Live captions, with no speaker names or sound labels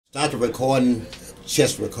Started recording,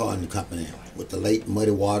 chess recording company with the late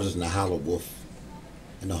Muddy Waters and the Hollow Wolf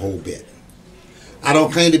and the whole bit. I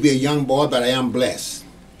don't claim to be a young boy, but I am blessed.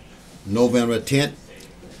 November 10th,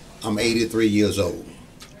 I'm 83 years old.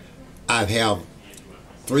 I have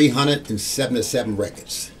 377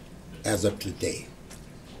 records as of today,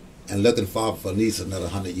 and looking forward for at least another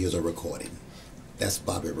 100 years of recording. That's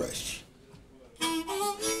Bobby Rush.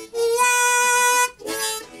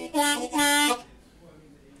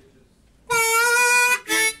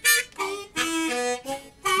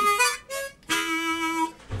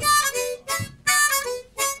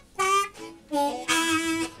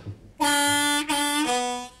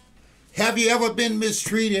 Have you ever been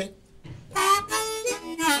mistreated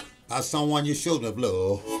by someone you shouldn't have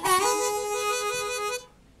loved?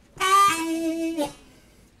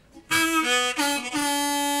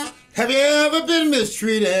 Have you ever been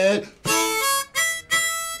mistreated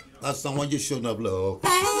by someone you shouldn't have loved?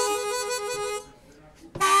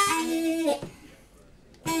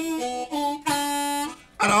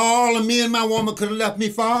 And all of me and my woman could have left me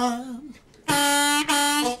for,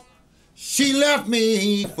 she left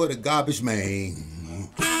me for the garbage man.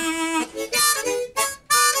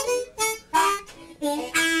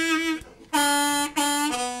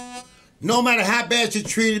 No matter how bad she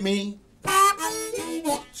treated me,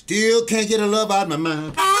 still can't get her love out of my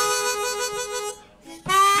mind.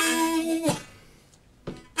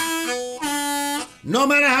 No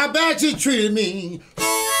matter how bad she treated me,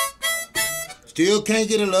 still can't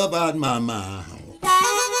get her love out of my mind.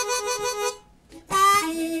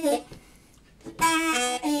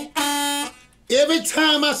 Every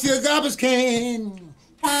time I see a garbage can,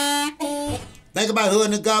 think about her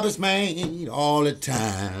and the garbage man all the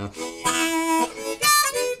time.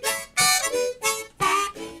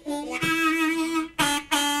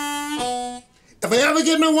 If I ever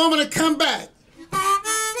get my woman to come back,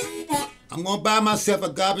 I'm gonna buy myself a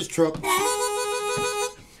garbage truck.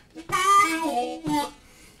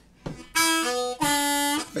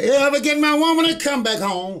 If I ever get my woman to come back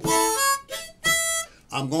home,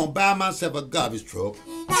 I'm gonna buy myself a garbage truck.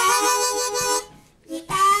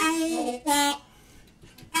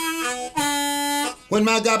 When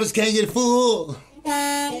my garbage can't get full,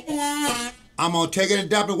 I'm gonna take it and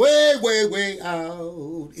dump it way, way, way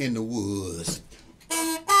out in the woods.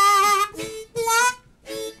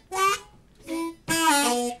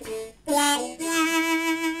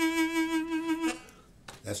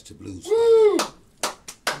 That's the blues. Woo!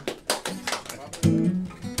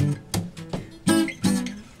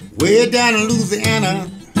 Way down in Louisiana,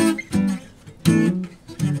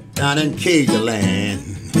 down in Cajun land,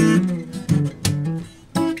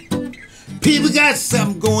 people got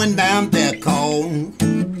something going down there called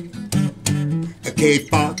a cave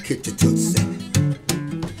park kitchen tootsie.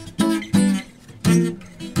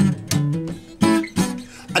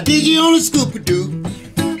 I dig you on the scoopy-doo,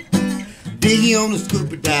 dig you on the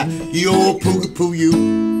scoopy-dah, you old pooga-poo you.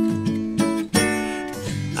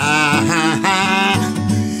 Ah-ha-ha.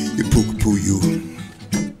 Poo you.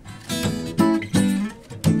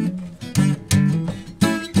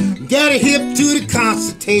 Get a hip to the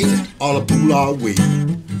consultation, all a pool all way.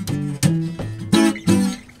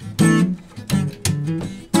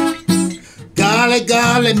 Golly,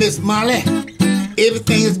 golly, Miss Molly,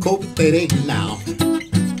 everything is copacetic now.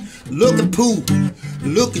 Look at Pooh,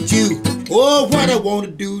 look at you. Oh, what I want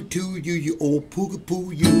to do to you, you old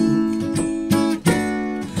poo you.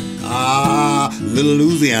 Ah, little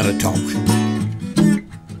Louisiana talk.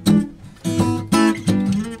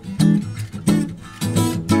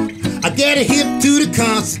 I get a hip to the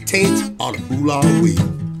consultation, all the boolah wee.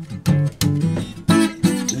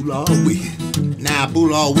 Boolah wee. Now,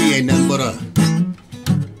 boolah wee ain't nothing but a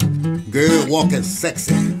girl walking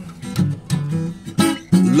sexy.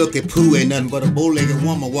 Look at Pooh ain't nothing but a bow-legged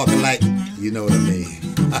woman walking like, you know what I mean.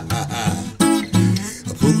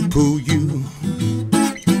 A poo you. Poo you.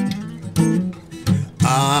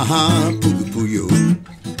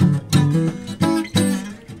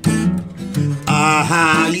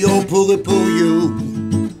 Yo poo you.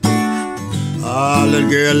 Oh, little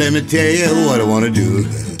girl, let me tell you what I want to do.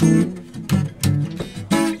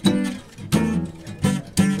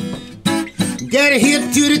 Get a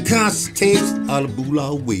hip to the consultation, all the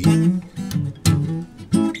boolah wee.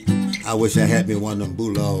 I wish I had me one of them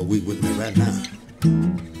boolah wee with me right now.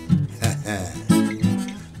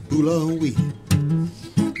 Boolah wee.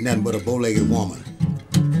 Nothing but a bow-legged woman.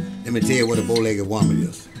 Let me tell you what a bow-legged woman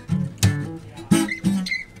is.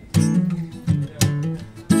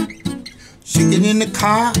 She get in the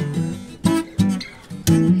car,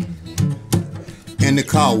 and the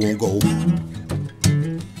car won't go.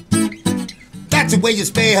 That's the way you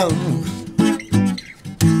spell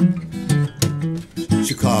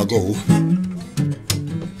Chicago.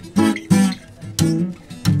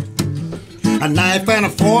 A knife and a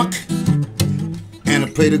fork and a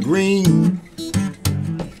plate of green.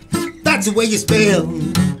 That's the way you spell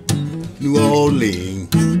New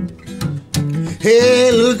Orleans.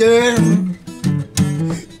 Hey, little girl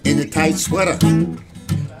in a tight sweater,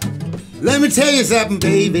 let me tell you something,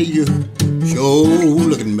 baby, you sure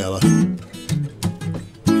looking mellow.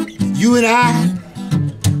 You and I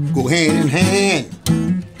go hand in hand.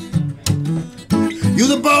 You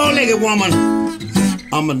the bow-legged woman,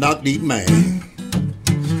 I'm a knock-deep man.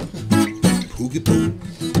 Poogie poo.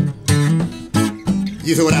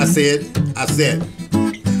 You see what I said? I said,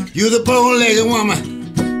 you the bow-legged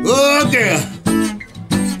woman, oh girl,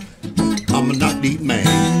 I'm a knock-deep man.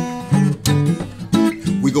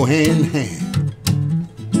 We go hand in hand.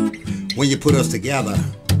 When you put us together,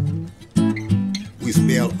 we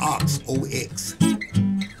spell ox, O-X.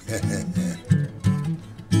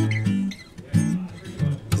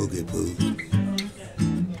 Poogie poo.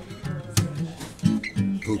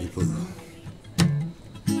 Poogie poo.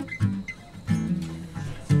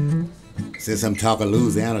 Since I'm talking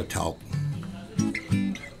Louisiana talk,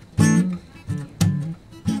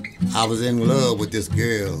 I was in love with this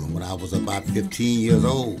girl when I was about 15 years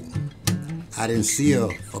old. I didn't see her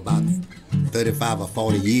for about 35 or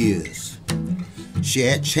 40 years. She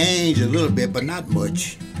had changed a little bit, but not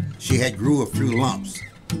much. She had grew a few lumps.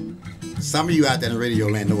 Some of you out there in radio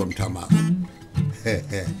land know what I'm talking about.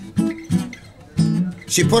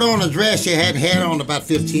 She put on a dress she hadn't had on about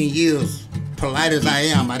 15 years. Polite as I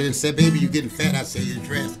am, I didn't say, baby, you're getting fat. I said, your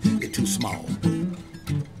dress is too small.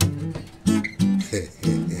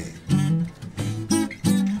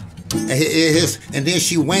 And then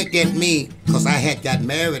she winked at me because I had got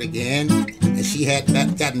married again, and she had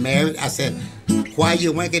gotten married. I said, why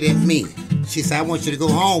you winking at me? She said, I want you to go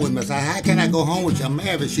home with me. I said, how can I go home with you? I'm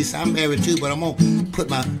married. She said, I'm married too, but I'm gonna put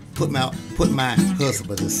my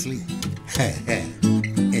husband to sleep.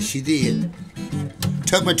 And she did.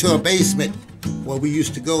 Took me to a basement where we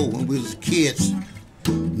used to go when we was kids.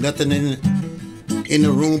 Nothing in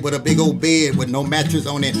the room but a big old bed with no mattress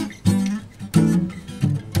on it.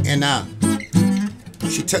 And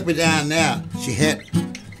she took me down there. She had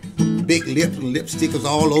big lips and lipstick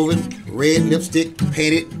all over it, red lipstick,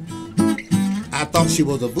 painted. I thought she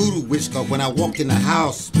was a voodoo witch because when I walked in the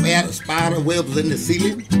house, spider webs was in the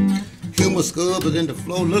ceiling, human skulls was in the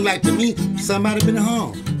floor. Looked like to me somebody been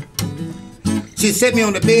hung. She set me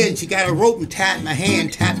on the bed and she got a rope and tied my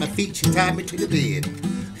hand, tied my feet. She tied me to the bed.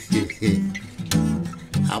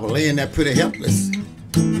 I was laying there pretty helpless.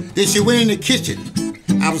 Then she went in the kitchen.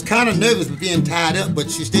 I was kind of nervous with being tied up,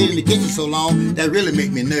 but she stayed in the kitchen so long that really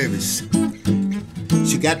made me nervous.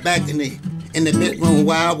 She got back in the bedroom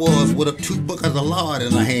where I was with 2 buckets of lard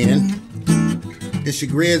in her hand. Then she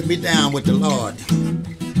grazed me down with the lard,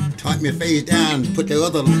 turned me face down and put the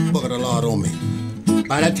other bucket of lard on me.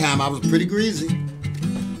 By that time I was pretty greasy.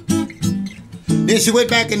 Then she went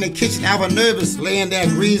back in the kitchen. I was nervous, laying there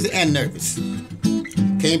greasy and nervous.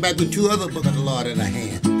 Came back with 2 other buckets of lard in her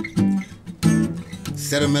hand.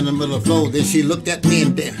 Set them in the middle of the floor. Then she looked at me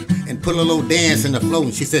and put a little dance in the floor.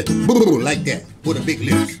 And she said, boo, like that, with her big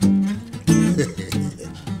lips.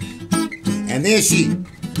 And then she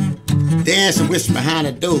danced and whispered behind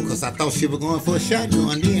the door because I thought she was going for a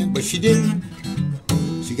shotgun then, but she didn't.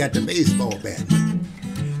 She got the baseball bat.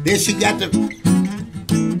 Then she got the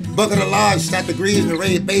bucket of lard, started to grease the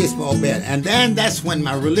red baseball bat. And then that's when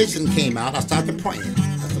my religion came out. I started praying.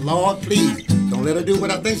 I said, Lord, please, don't let her do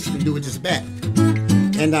what I think she can do with this bat.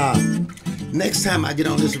 And next time I get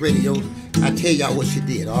on this radio, I'll tell y'all what she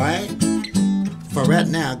did, all right? For right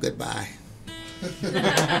now, goodbye.